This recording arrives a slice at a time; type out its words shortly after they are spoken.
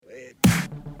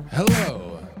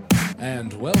Hello,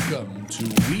 and welcome to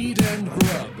Weed and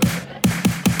Grub.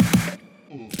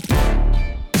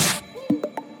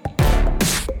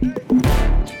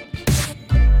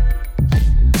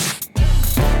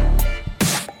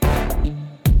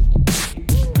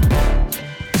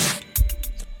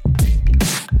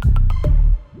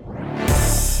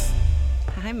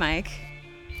 Hi, Mike.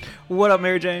 What up,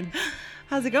 Mary Jane?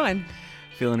 How's it going?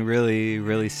 Feeling really,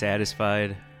 really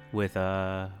satisfied with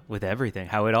everything,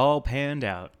 how it all panned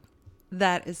out.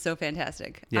 That is so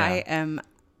fantastic. Yeah. I am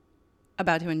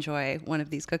about to enjoy one of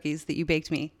these cookies that you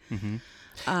baked me.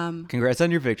 Mm-hmm. Congrats on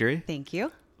your victory. Thank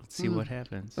you. Let's see what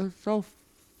happens. It's so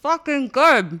fucking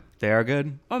good. They are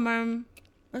good. Oh, man.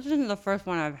 This isn't the first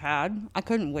one I've had. I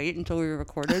couldn't wait until we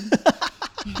recorded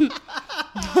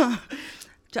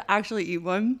to actually eat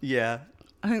one. Yeah.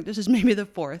 I think this is maybe the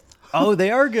fourth. Oh, they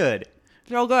are good.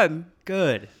 So good.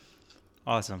 Good.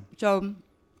 Awesome. So,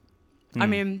 I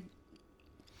mean,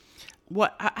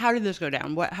 how did this go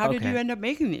down? How did you end up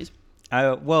making these?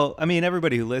 Well, I mean,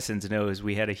 everybody who listens knows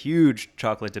we had a huge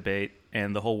chocolate debate,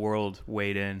 and the whole world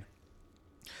weighed in.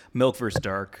 Milk versus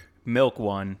dark. Milk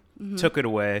won. Took it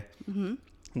away.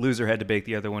 Loser had to bake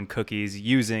the other one cookies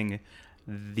using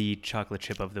the chocolate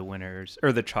chip of the winners,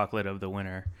 or the chocolate of the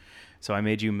winner. So I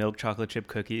made you milk chocolate chip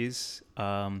cookies.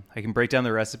 I can break down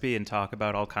the recipe and talk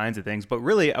about all kinds of things, but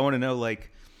really I want to know,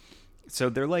 so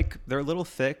they're a little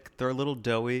thick, they're a little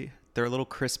doughy, they're a little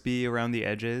crispy around the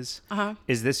edges.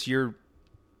 Is this your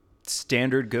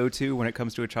standard go-to when it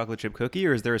comes to a chocolate chip cookie,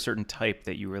 or is there a certain type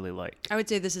that you really like? I would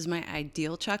say this is my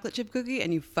ideal chocolate chip cookie,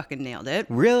 and you fucking nailed it.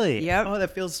 Really? Yep. Oh,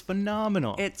 that feels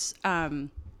phenomenal. It's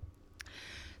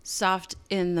soft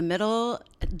in the middle,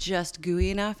 just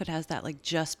gooey enough. It has that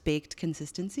just baked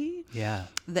consistency. Yeah.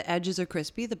 The edges are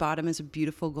crispy. The bottom is a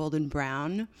beautiful golden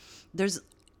brown. Is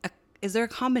there a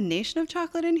combination of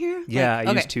chocolate in here? Yeah,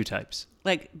 I used two types.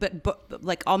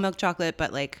 But all milk chocolate,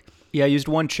 but Yeah, I used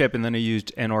one chip, and then I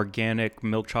used an organic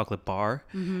milk chocolate bar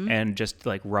and just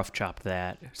rough chopped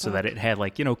that so that it had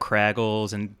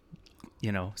craggles and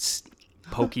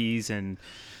pokies and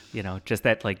just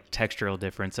that textural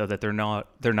difference, so that they're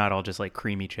not all just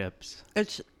creamy chips.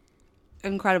 It's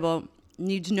incredible.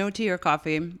 Needs no tea or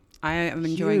coffee. I am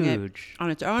enjoying it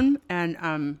on its own,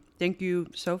 and thank you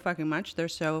so fucking much. They're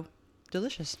so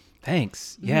delicious.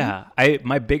 Thanks. Yeah.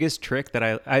 My biggest trick that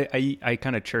I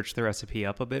kind of churched the recipe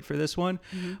up a bit for this one,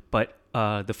 but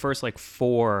the first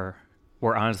 4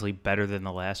 were honestly better than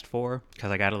the last 4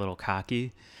 because I got a little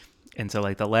cocky. And so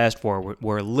the last 4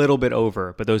 were a little bit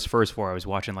over, but those first 4 I was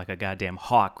watching like a goddamn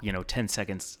hawk, 10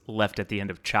 seconds left at the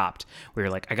end of Chopped. We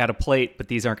were I got a plate, but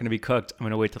these aren't going to be cooked. I'm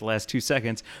going to wait till the last 2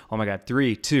 seconds. Oh my God,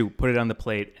 3, 2, put it on the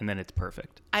plate, and then it's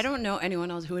perfect. I don't know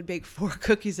anyone else who would bake 4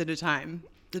 cookies at a time.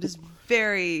 That is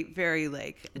very, very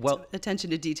attention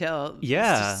to detail.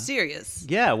 Yeah. It's just serious.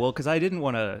 Yeah, well, because I didn't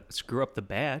want to screw up the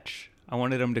batch. I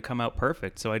wanted them to come out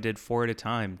perfect, so I did 4 at a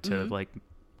time to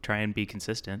try and be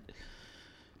consistent.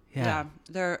 Yeah,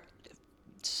 they're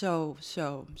so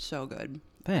good.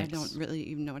 Thanks. I don't really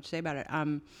even know what to say about it.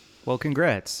 Well,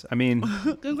 congrats. I mean,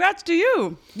 congrats to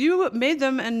you. You made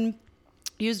them and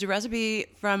used a recipe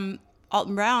from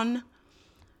Alton Brown,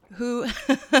 who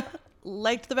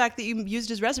liked the fact that you used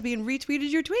his recipe and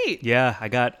retweeted your tweet. Yeah, I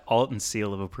got Alton's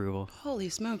seal of approval. Holy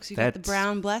smokes, you got the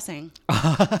Brown blessing.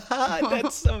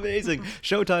 That's amazing.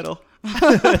 Show title.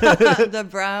 The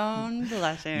Brown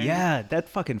blessing. Yeah, that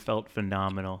fucking felt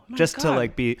phenomenal. My Just God. to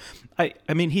be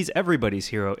I mean, he's everybody's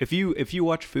hero. If you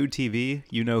watch food TV,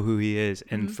 you know who he is.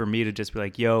 And for me to just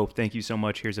be yo, thank you so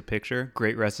much, here's a picture,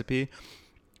 great recipe.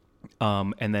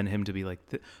 And then him to be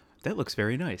that looks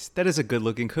very nice. That is a good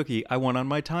looking cookie I want on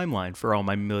my timeline for all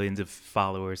my millions of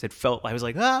followers. It felt, I was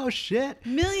oh shit.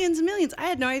 Millions and millions. I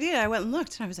had no idea. I went and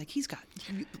looked and I was he's got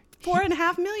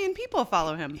 4.5 million people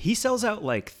follow him. He sells out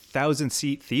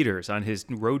 1,000-seat theaters on his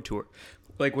road tour.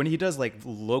 When he does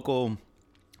local,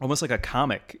 almost like a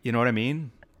comic, you know what I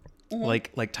mean?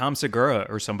 Like Tom Segura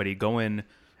or somebody going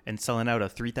and selling out a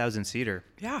 3,000-seater.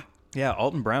 Yeah. Yeah,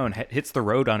 Alton Brown hits the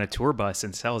road on a tour bus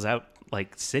and sells out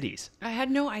cities. I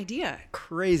had no idea.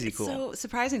 Crazy It's cool. so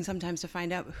surprising sometimes to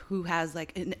find out who has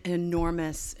an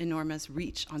enormous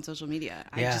reach on social media.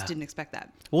 I Yeah. just didn't expect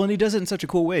that. Well, and he does it in such a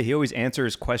cool way. He always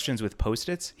answers questions with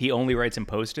Post-its. He only writes in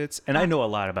Post-its. And I know a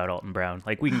lot about Alton Brown.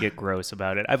 We can get gross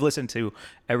about it. I've listened to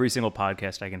every single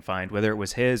podcast I can find, whether it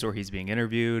was his or he's being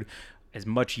interviewed. As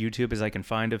much YouTube as I can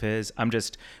find of his. I'm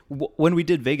just, when we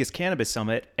did Vegas Cannabis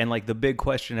Summit, and the big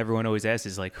question everyone always asks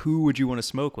is who would you want to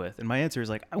smoke with? And my answer is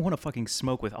I want to fucking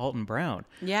smoke with Alton Brown.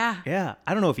 Yeah. Yeah.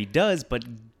 I don't know if he does, but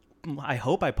I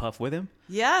hope I puff with him.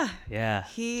 Yeah. Yeah.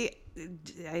 He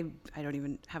I don't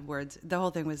even have words. The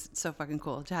whole thing was so fucking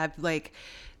cool to have like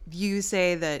you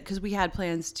say that, because we had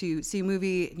plans to see a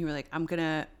movie and you were like, I'm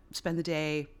gonna spend the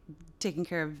day taking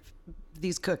care of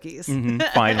these cookies.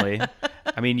 Finally.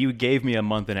 I mean, you gave me a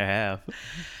month and a half.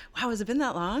 Wow, has it been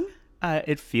that long?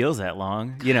 It feels that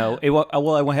long. You know,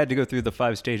 I had to go through the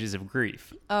 5 stages of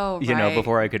grief. Oh, right. You know,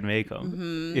 before I could make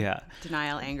them. Yeah.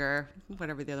 Denial, anger,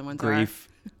 whatever the other ones Grief.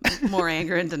 are. More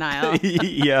anger and denial.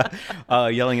 Yeah.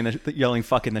 Yelling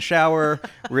fuck in the shower,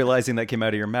 realizing that came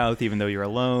out of your mouth even though you're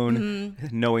alone,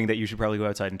 knowing that you should probably go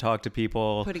outside and talk to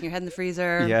people. Putting your head in the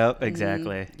freezer. Yep,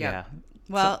 exactly. Yep. Yeah.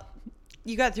 Well,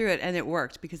 you got through it and it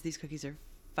worked because these cookies are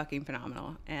fucking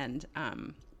phenomenal. And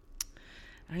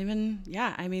I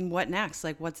mean, what next?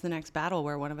 Like, what's the next battle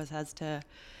where one of us has to,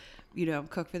 you know,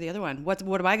 cook for the other one? What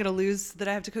am I going to lose that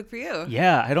I have to cook for you?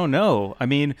 Yeah, I don't know. I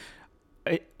mean,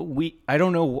 I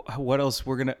don't know what else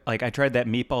we're gonna like. I tried that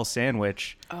meatball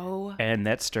sandwich. Oh, and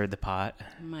that stirred the pot.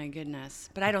 My goodness.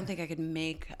 But I don't think I could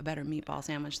make a better meatball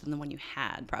sandwich than the one you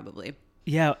had, probably.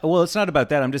 Yeah, well, it's not about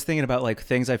that. I'm just thinking about like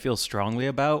things I feel strongly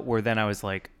about, where then I was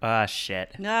like,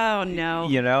 shit. No.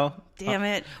 You know? Damn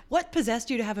it. What possessed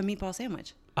you to have a meatball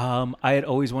sandwich? I had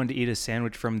always wanted to eat a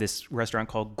sandwich from this restaurant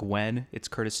called Gwen. It's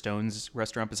Curtis Stone's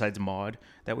restaurant besides Maud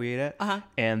that we ate at. Uh-huh.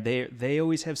 And they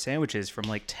always have sandwiches from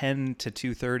like 10 to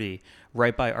 2:30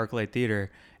 right by ArcLight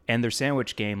Theater. And their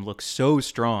sandwich game looks so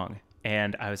strong.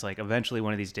 And I was like, eventually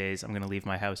one of these days, I'm going to leave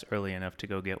my house early enough to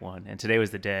go get one. And today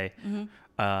was the day.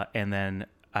 And then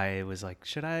I was like,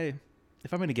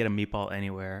 if I'm going to get a meatball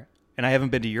anywhere, and I haven't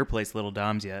been to your place, Little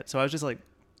Dom's, yet. So I was just like,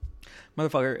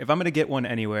 motherfucker, if I'm going to get one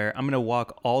anywhere, I'm going to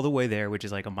walk all the way there, which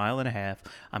is like 1.5 miles.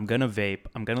 I'm going to vape.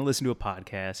 I'm going to listen to a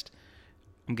podcast.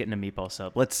 I'm getting a meatball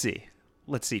sub. Let's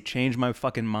see. Change my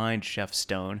fucking mind, Chef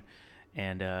Stone.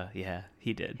 And yeah,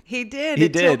 he did. He did. He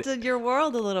it did. tilted your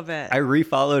world a little bit. I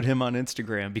refollowed him on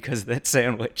Instagram because of that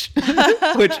sandwich,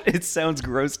 which it sounds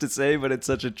gross to say, but it's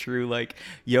such a true like,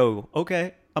 yo,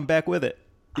 okay, I'm back with it.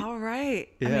 All right.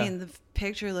 Yeah. I mean, the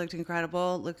picture looked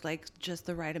incredible. It looked like just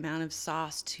the right amount of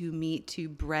sauce to meat to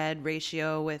bread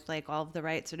ratio with like all of the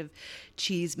right sort of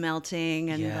cheese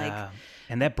melting and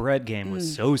and that bread game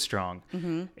was so strong.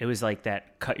 It was like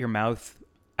that cut your mouth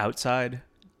outside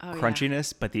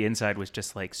crunchiness, but the inside was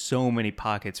just like so many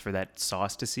pockets for that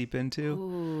sauce to seep into.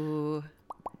 Ooh.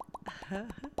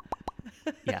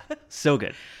 Yeah, so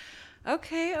good.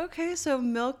 Okay. So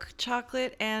milk,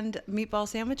 chocolate, and meatball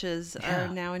sandwiches are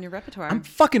now in your repertoire. I'm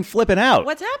fucking flipping out.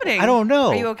 What's happening? I don't know.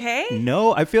 Are you okay?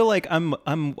 No, I feel like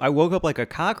I woke up like a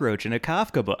cockroach in a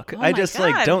Kafka book. Oh I my just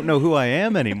God. like don't know who I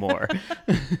am anymore.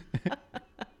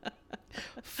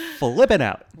 Flipping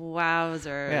out.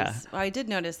 Wowzers. Yeah. Well, I did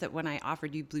notice that when I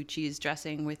offered you blue cheese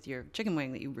dressing with your chicken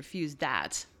wing that you refused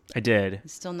that. I did.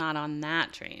 Still not on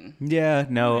that train. Yeah,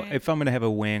 no. Right. If I'm gonna have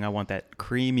a wing, I want that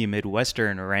creamy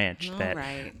Midwestern ranch All that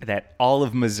right. that all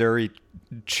of Missouri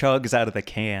chugs out of the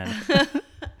can.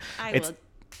 It's-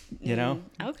 you know?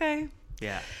 Okay.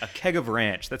 Yeah, a keg of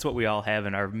ranch. That's what we all have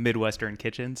in our Midwestern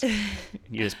kitchens.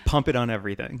 You just pump it on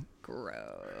everything.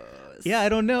 Gross. Yeah, I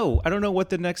don't know. I don't know what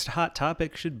the next hot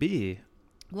topic should be.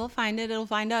 We'll find it. It'll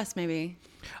find us, maybe.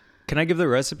 Can I give the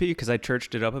recipe? Because I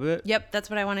churched it up a bit. Yep, that's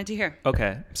what I wanted to hear.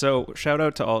 Okay, so shout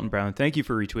out to Alton Brown. Thank you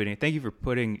for retweeting it. Thank you for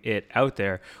putting it out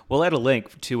there. We'll add a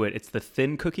link to it. It's the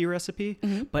thin cookie recipe,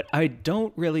 but I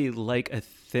don't really like a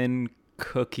thin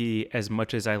cookie as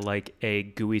much as I like a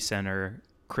gooey center,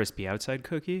 crispy outside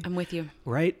cookie. I'm with you.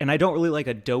 Right? And I don't really like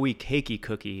a doughy, cakey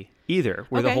cookie either,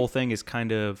 where the Okay. whole thing is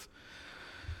kind of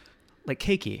like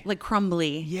cakey. Like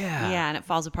crumbly. Yeah. Yeah, and it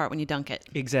falls apart when you dunk it.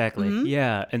 Exactly.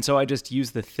 Yeah. And so I just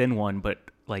used the thin one, but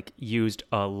like used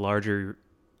a larger,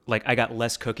 like I got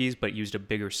less cookies, but used a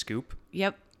bigger scoop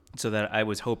Yep. so that I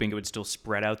was hoping it would still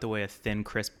spread out the way a thin,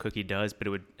 crisp cookie does, but it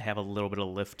would have a little bit of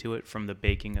lift to it from the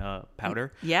baking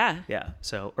powder. Yeah. Yeah.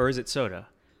 So, or is it soda?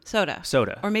 Soda.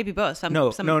 Soda. Or maybe both.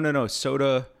 No.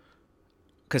 Soda,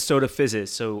 because soda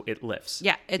fizzes, so it lifts.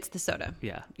 Yeah, it's the soda.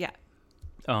 Yeah. Yeah.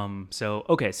 So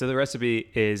the recipe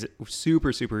is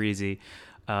super, super easy.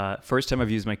 First time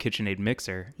I've used my KitchenAid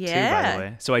mixer too, by Yeah. the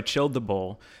way. So I chilled the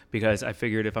bowl because I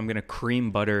figured if I'm going to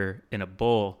cream butter in a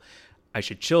bowl, I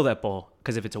should chill that bowl.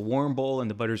 Because if it's a warm bowl and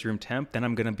the butter's room temp, then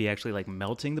I'm going to be actually like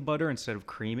melting the butter instead of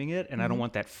creaming it. And I don't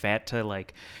want that fat to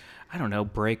like, I don't know,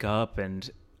 break up. And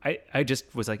I just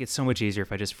was like, it's so much easier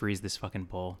if I just freeze this fucking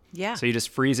bowl. Yeah. So you just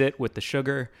freeze it with the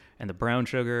sugar and the brown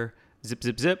sugar, zip,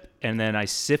 zip, zip. And then I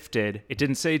sifted, it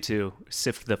didn't say to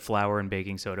sift the flour and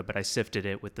baking soda, but I sifted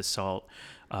it with the salt.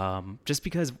 Just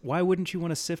because why wouldn't you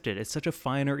want to sift it? It's such a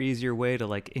finer, easier way to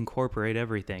like incorporate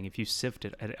everything if you sift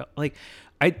it.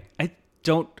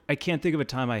 I can't think of a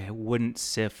time I wouldn't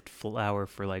sift flour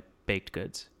for like baked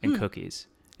goods and cookies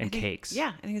and cakes.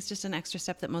 Yeah, I think it's just an extra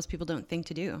step that most people don't think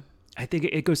to do. I think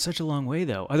it goes such a long way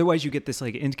though. Otherwise you get this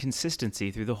like inconsistency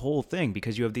through the whole thing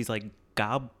because you have these like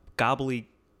globules,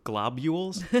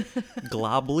 globules,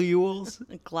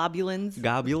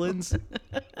 Globulins.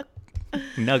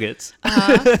 nuggets.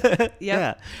 Yep.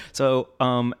 Yeah. So,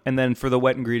 and then for the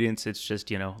wet ingredients, it's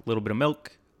just, a little bit of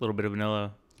milk, a little bit of vanilla,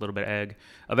 a little bit of egg.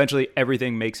 Eventually,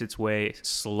 everything makes its way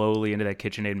slowly into that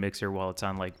KitchenAid mixer while it's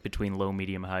on like between low,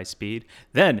 medium, high speed.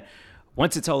 Then,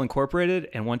 once it's all incorporated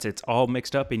and once it's all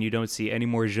mixed up and you don't see any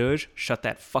more zhuzh, shut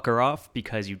that fucker off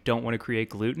because you don't want to create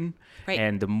gluten. Right.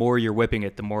 And the more you're whipping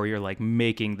it, the more you're like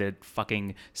making the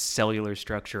fucking cellular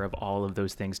structure of all of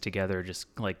those things together just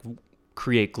like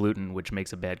create gluten, which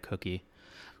makes a bad cookie.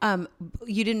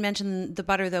 You didn't mention the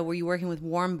butter though. Were you working with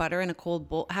warm butter in a cold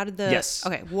bowl? How did the Yes.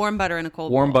 Okay, warm butter in a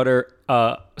cold Warm bowl.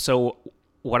 butter. So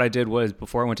what I did was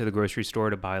before I went to the grocery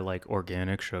store to buy like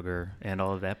organic sugar and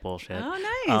all of that bullshit. Oh,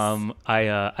 nice.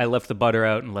 I left the butter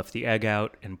out and left the egg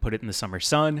out and put it in the summer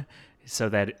sun so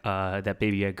that that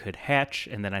baby egg could hatch,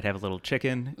 and then I'd have a little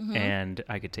chicken and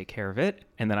I could take care of it.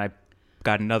 And then I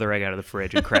got another egg out of the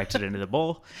fridge and cracked it into the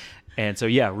bowl. And so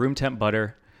yeah, room temp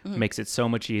butter makes it so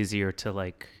much easier to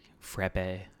like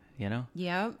frappe, Yep.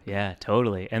 Yeah,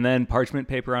 totally. And then parchment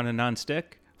paper on a nonstick,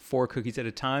 4 cookies at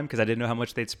a time because I didn't know how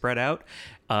much they'd spread out.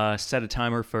 Set a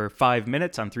timer for 5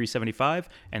 minutes on 375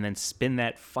 and then spin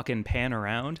that fucking pan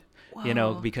around,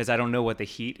 because I don't know what the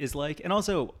heat is like. And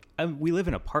also, we live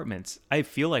in apartments. I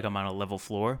feel like I'm on a level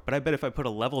floor, but I bet if I put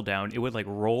a level down, it would like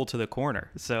roll to the corner.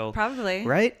 So Probably.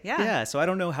 Right? Yeah. Yeah. So I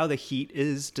don't know how the heat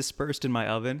is dispersed in my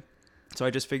oven. So I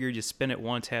just figured you spin it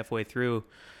once halfway through, and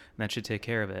that should take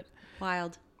care of it.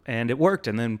 Wild. And it worked.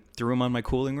 And then threw them on my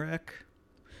cooling rack.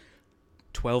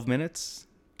 12 minutes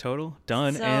total.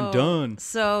 Done and done.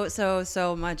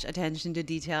 So much attention to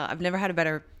detail. I've never had a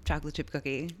better chocolate chip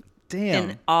cookie.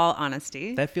 Damn. In all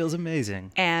honesty. That feels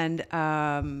amazing. And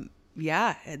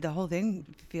yeah, the whole thing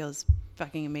feels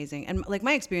fucking amazing. And like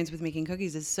my experience with making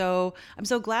cookies is I'm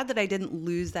so glad that I didn't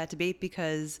lose that debate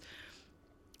because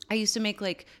I used to make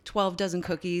like 12 dozen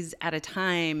cookies at a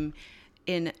time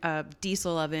in a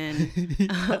diesel oven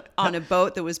on a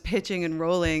boat that was pitching and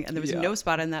rolling, and there was no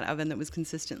spot in that oven that was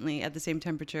consistently at the same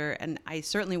temperature, and I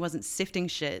certainly wasn't sifting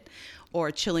shit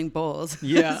or chilling bowls.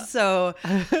 Yeah. So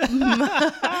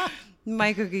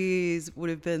my cookies would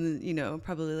have been,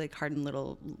 probably like hardened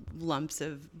little lumps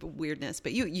of weirdness.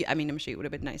 But I mean, I'm sure you would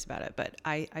have been nice about it. But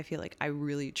I feel like I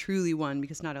really, truly won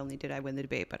because not only did I win the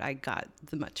debate, but I got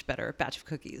the much better batch of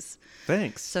cookies.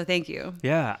 Thanks. So thank you.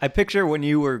 Yeah. I picture when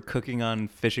you were cooking on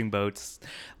fishing boats,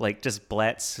 like just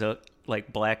black soot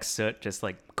just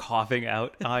like coughing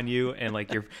out on you, and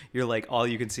like you're like all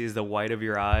you can see is the white of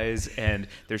your eyes, and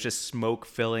there's just smoke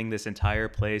filling this entire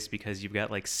place because you've got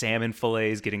like salmon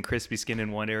fillets getting crispy skin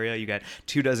in one area, you got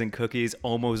 2 dozen cookies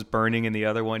almost burning in the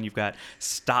other one, you've got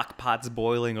stock pots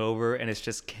boiling over, and it's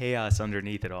just chaos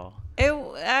underneath it all.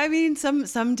 I mean,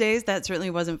 some days that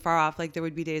certainly wasn't far off. Like there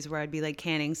would be days where I'd be like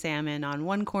canning salmon on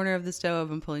one corner of the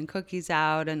stove and pulling cookies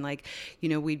out, and like,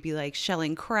 we'd be like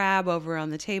shelling crab over on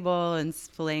the table and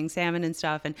filleting salmon and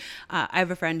stuff. And I have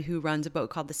a friend who runs a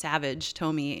boat called The Savage,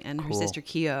 Tomi, and her sister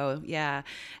Kyo. Yeah,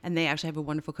 and they actually have a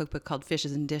wonderful cookbook called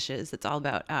Fishes and Dishes. That's all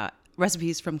about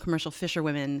recipes from commercial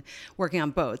fisherwomen working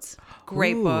on boats.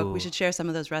 Great book. We should share some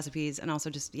of those recipes, and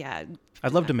also just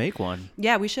I'd love to make one.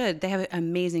 Yeah, we should. They have an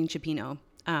amazing cioppino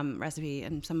recipe,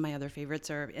 and some of my other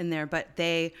favorites are in there. But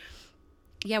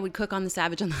we'd cook on The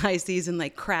Savage on the high season,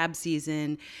 like crab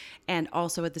season, and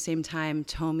also at the same time,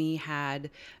 Tomi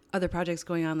had other projects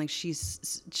going on. Like she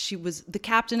was the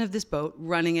captain of this boat,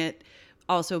 running it,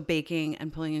 also baking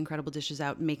and pulling incredible dishes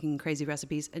out, and making crazy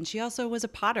recipes. And she also was a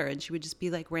potter, and she would just be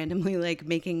like randomly like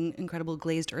making incredible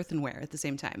glazed earthenware at the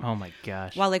same time. Oh my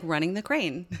gosh. While like running the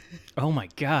crane. Oh my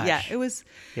gosh. Yeah, it was.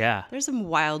 Yeah. There's some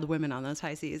wild women on those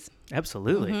high seas.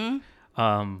 Absolutely.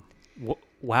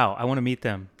 Wow. I want to meet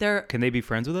them. Can they be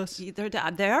friends with us?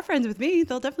 They are friends with me.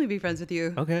 They'll definitely be friends with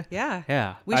you. Okay. Yeah.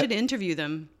 Yeah. We should interview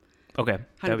them. Okay.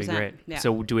 That'd be 100%. great. Yeah.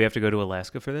 So do we have to go to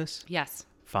Alaska for this? Yes.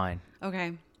 Fine.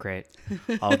 Okay. Great.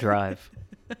 I'll drive.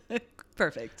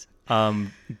 Perfect.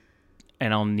 And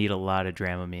I'll need a lot of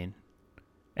Dramamine.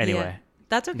 Anyway. Yeah.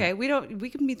 That's okay. We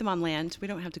can meet them on land. We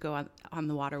don't have to go on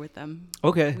the water with them.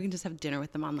 Okay. We can just have dinner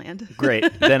with them on land.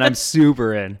 Great. Then I'm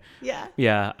super in. Yeah.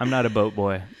 Yeah. I'm not a boat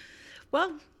boy.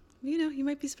 Well, you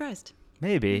might be surprised.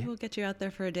 Maybe. We'll get you out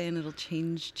there for a day, and it'll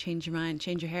change your mind,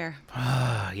 change your hair.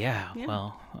 Yeah.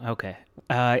 Well, okay.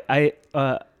 I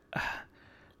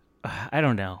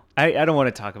don't know. I don't want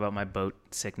to talk about my boat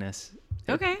sickness.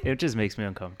 Okay. It just makes me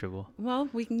uncomfortable. Well,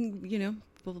 we can,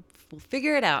 we'll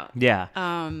figure it out. Yeah.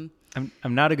 Um,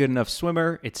 I'm not a good enough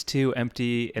swimmer. It's too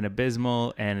empty and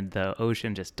abysmal, and the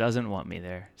ocean just doesn't want me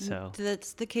there. So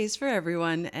that's the case for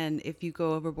everyone. And if you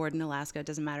go overboard in Alaska, it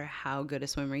doesn't matter how good a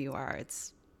swimmer you are.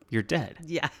 you're dead.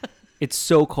 Yeah. It's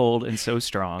so cold and so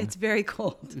strong. It's very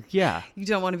cold. Yeah. You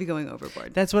don't want to be going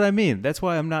overboard. That's what I mean. That's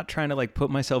why I'm not trying to like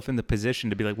put myself in the position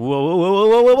to be like, whoa, whoa, whoa,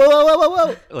 whoa, whoa, whoa, whoa, whoa, whoa,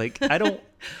 whoa. Like, I don't.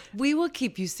 We will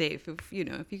keep you safe. If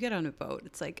you get on a boat,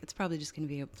 it's probably just going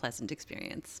to be a pleasant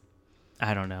experience.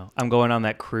 I don't know. I'm going on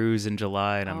that cruise in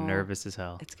July and I'm nervous as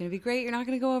hell. It's going to be great. You're not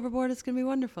going to go overboard. It's going to be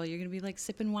wonderful. You're going to be like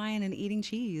sipping wine and eating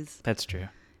cheese. That's true.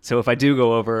 So if I do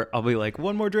go over, I'll be like,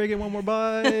 one more drink and one more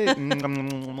bite.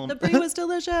 The brie was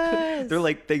delicious. They're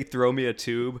like, they throw me a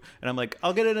tube and I'm like,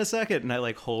 I'll get it in a second. And I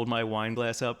like hold my wine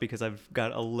glass up because I've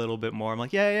got a little bit more. I'm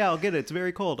like, yeah, I'll get it. It's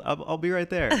very cold. I'll be right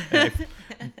there. And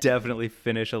I definitely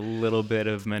finish a little bit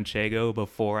of Manchego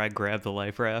before I grab the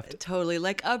life raft. Totally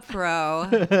like a pro.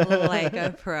 Like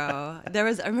a pro.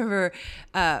 I remember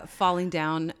falling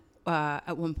down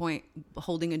at one point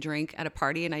holding a drink at a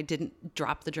party, and I didn't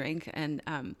drop the drink, and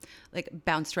like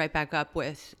bounced right back up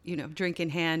with drink in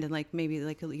hand, and like maybe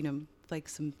like like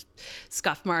some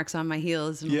scuff marks on my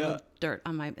heels and a little dirt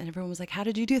on and everyone was like, how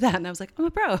did you do that? And I was like, I'm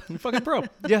a pro. I'm a fucking pro.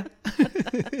 Yeah.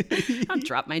 I don't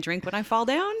drop my drink when I fall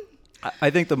down.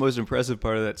 I think the most impressive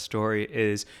part of that story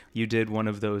is you did one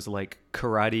of those like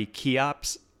karate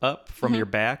kiops up from your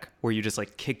back where you just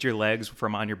like kicked your legs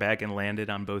from on your back and landed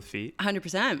on both feet.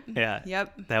 100%. Yeah.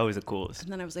 Yep. That was the coolest.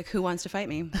 And then I was like, who wants to fight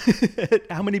me?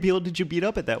 How many people did you beat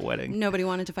up at that wedding? Nobody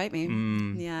wanted to fight me.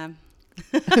 Yeah.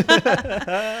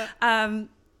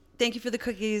 Thank you for the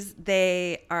cookies.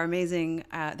 They are amazing.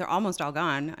 They're almost all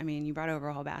gone. I mean, you brought over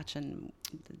a whole batch, and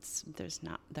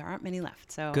there aren't many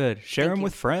left. So good. Share them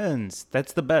with friends.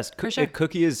 That's the best. For sure. A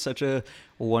cookie is such a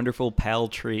wonderful pal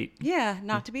treat. Yeah,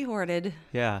 not to be hoarded.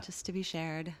 Yeah, just to be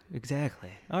shared. Exactly.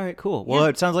 All right, cool. Well,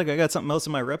 it sounds like I got something else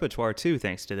in my repertoire too,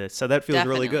 thanks to this. So that feels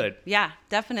really good. Yeah,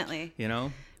 definitely.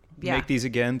 Yeah. Make these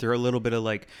again. Throw a little bit of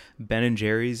like Ben and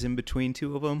Jerry's in between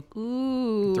two of them.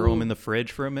 Ooh. Throw them in the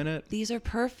fridge for a minute. These are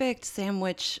perfect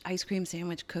ice cream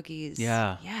sandwich cookies.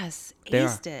 Yeah. Yes.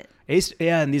 Aced it.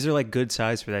 Yeah, and these are like good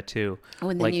size for that too. Oh,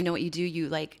 and then you know what you do? You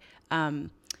like,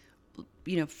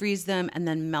 freeze them and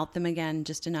then melt them again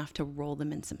just enough to roll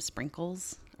them in some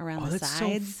sprinkles around the sides.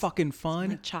 That's so fucking fun.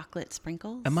 Like chocolate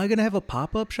sprinkles. Am I going to have a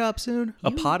pop-up shop soon?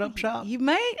 A pot-up shop? You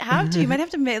might have to. You might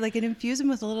have to make infuse them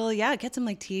with a little, get some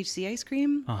like THC ice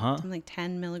cream. Some like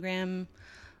 10 milligram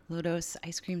low dose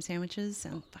ice cream sandwiches.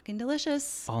 Sound fucking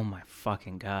delicious. Oh my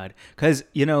fucking God. Because,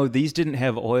 these didn't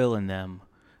have oil in them.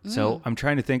 So I'm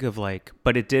trying to think of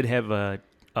but it did have a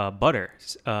butter,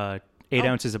 8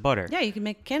 ounces of butter. Yeah, you can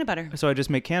make a can of butter. So I just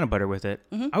make can of butter with it.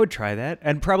 I would try that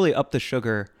and probably up the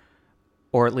sugar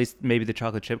or at least maybe the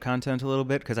chocolate chip content a little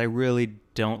bit because I really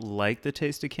don't like the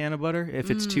taste of can of butter if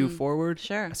it's too forward.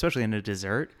 Sure. Especially in a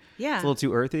dessert. Yeah. It's a little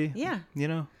too earthy. Yeah.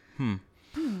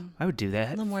 I would do that.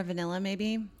 A little more vanilla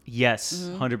maybe. Yes,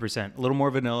 100%. A little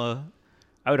more vanilla.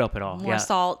 I would up it all. More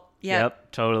salt.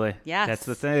 Yep, totally. Yes. That's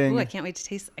the thing. Ooh, I can't wait to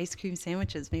taste ice cream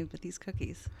sandwiches made with these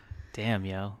cookies. Damn,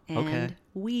 yo. And okay.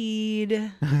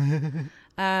 Weed.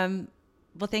 Well,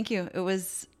 thank you. It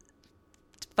was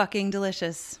fucking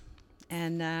delicious.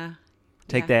 And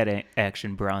take that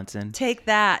action, Bronson. Take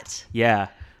that. Yeah.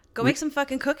 Go make some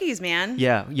fucking cookies, man.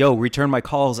 Yeah. Yo, return my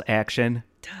calls, action.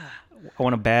 I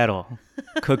want to battle.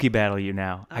 Cookie battle you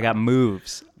now. I got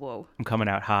moves. Whoa. I'm coming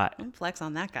out hot. Don't flex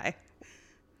on that guy.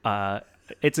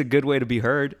 It's a good way to be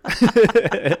heard.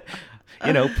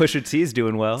 Pusha T's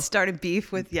doing well. Started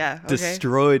beef with, okay.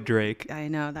 Destroyed Drake. I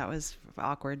know, that was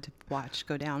awkward to watch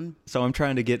go down. So I'm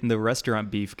trying to get in the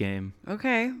restaurant beef game.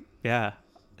 Okay. Yeah.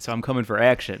 So I'm coming for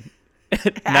action.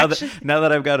 now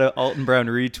that I've got an Alton Brown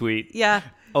retweet. Yeah.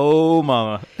 Oh,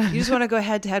 mama. You just want to go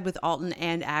head to head with Alton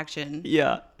and Action.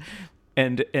 Yeah.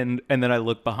 And then I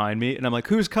look behind me and I'm like,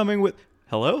 who's coming with...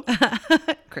 Hello?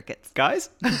 Crickets. Guys?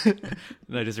 And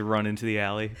I just run into the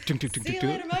alley. See you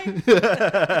later, Mike.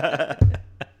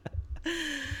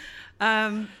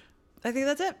 I think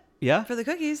that's it. Yeah? For the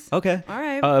cookies. Okay. All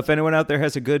right. If anyone out there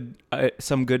has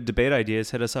some good debate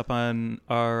ideas, hit us up on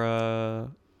our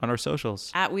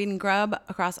socials. At Weed and Grub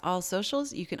across all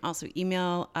socials. You can also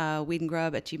email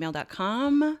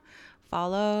weedandgrub@gmail.com.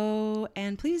 Follow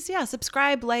and please,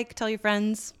 subscribe, tell your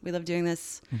friends. We love doing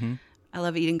this. Mm-hmm. I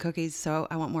love eating cookies, so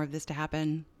I want more of this to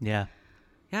happen. Yeah.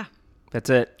 Yeah. That's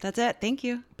it. That's it. Thank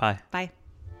you. Bye. Bye.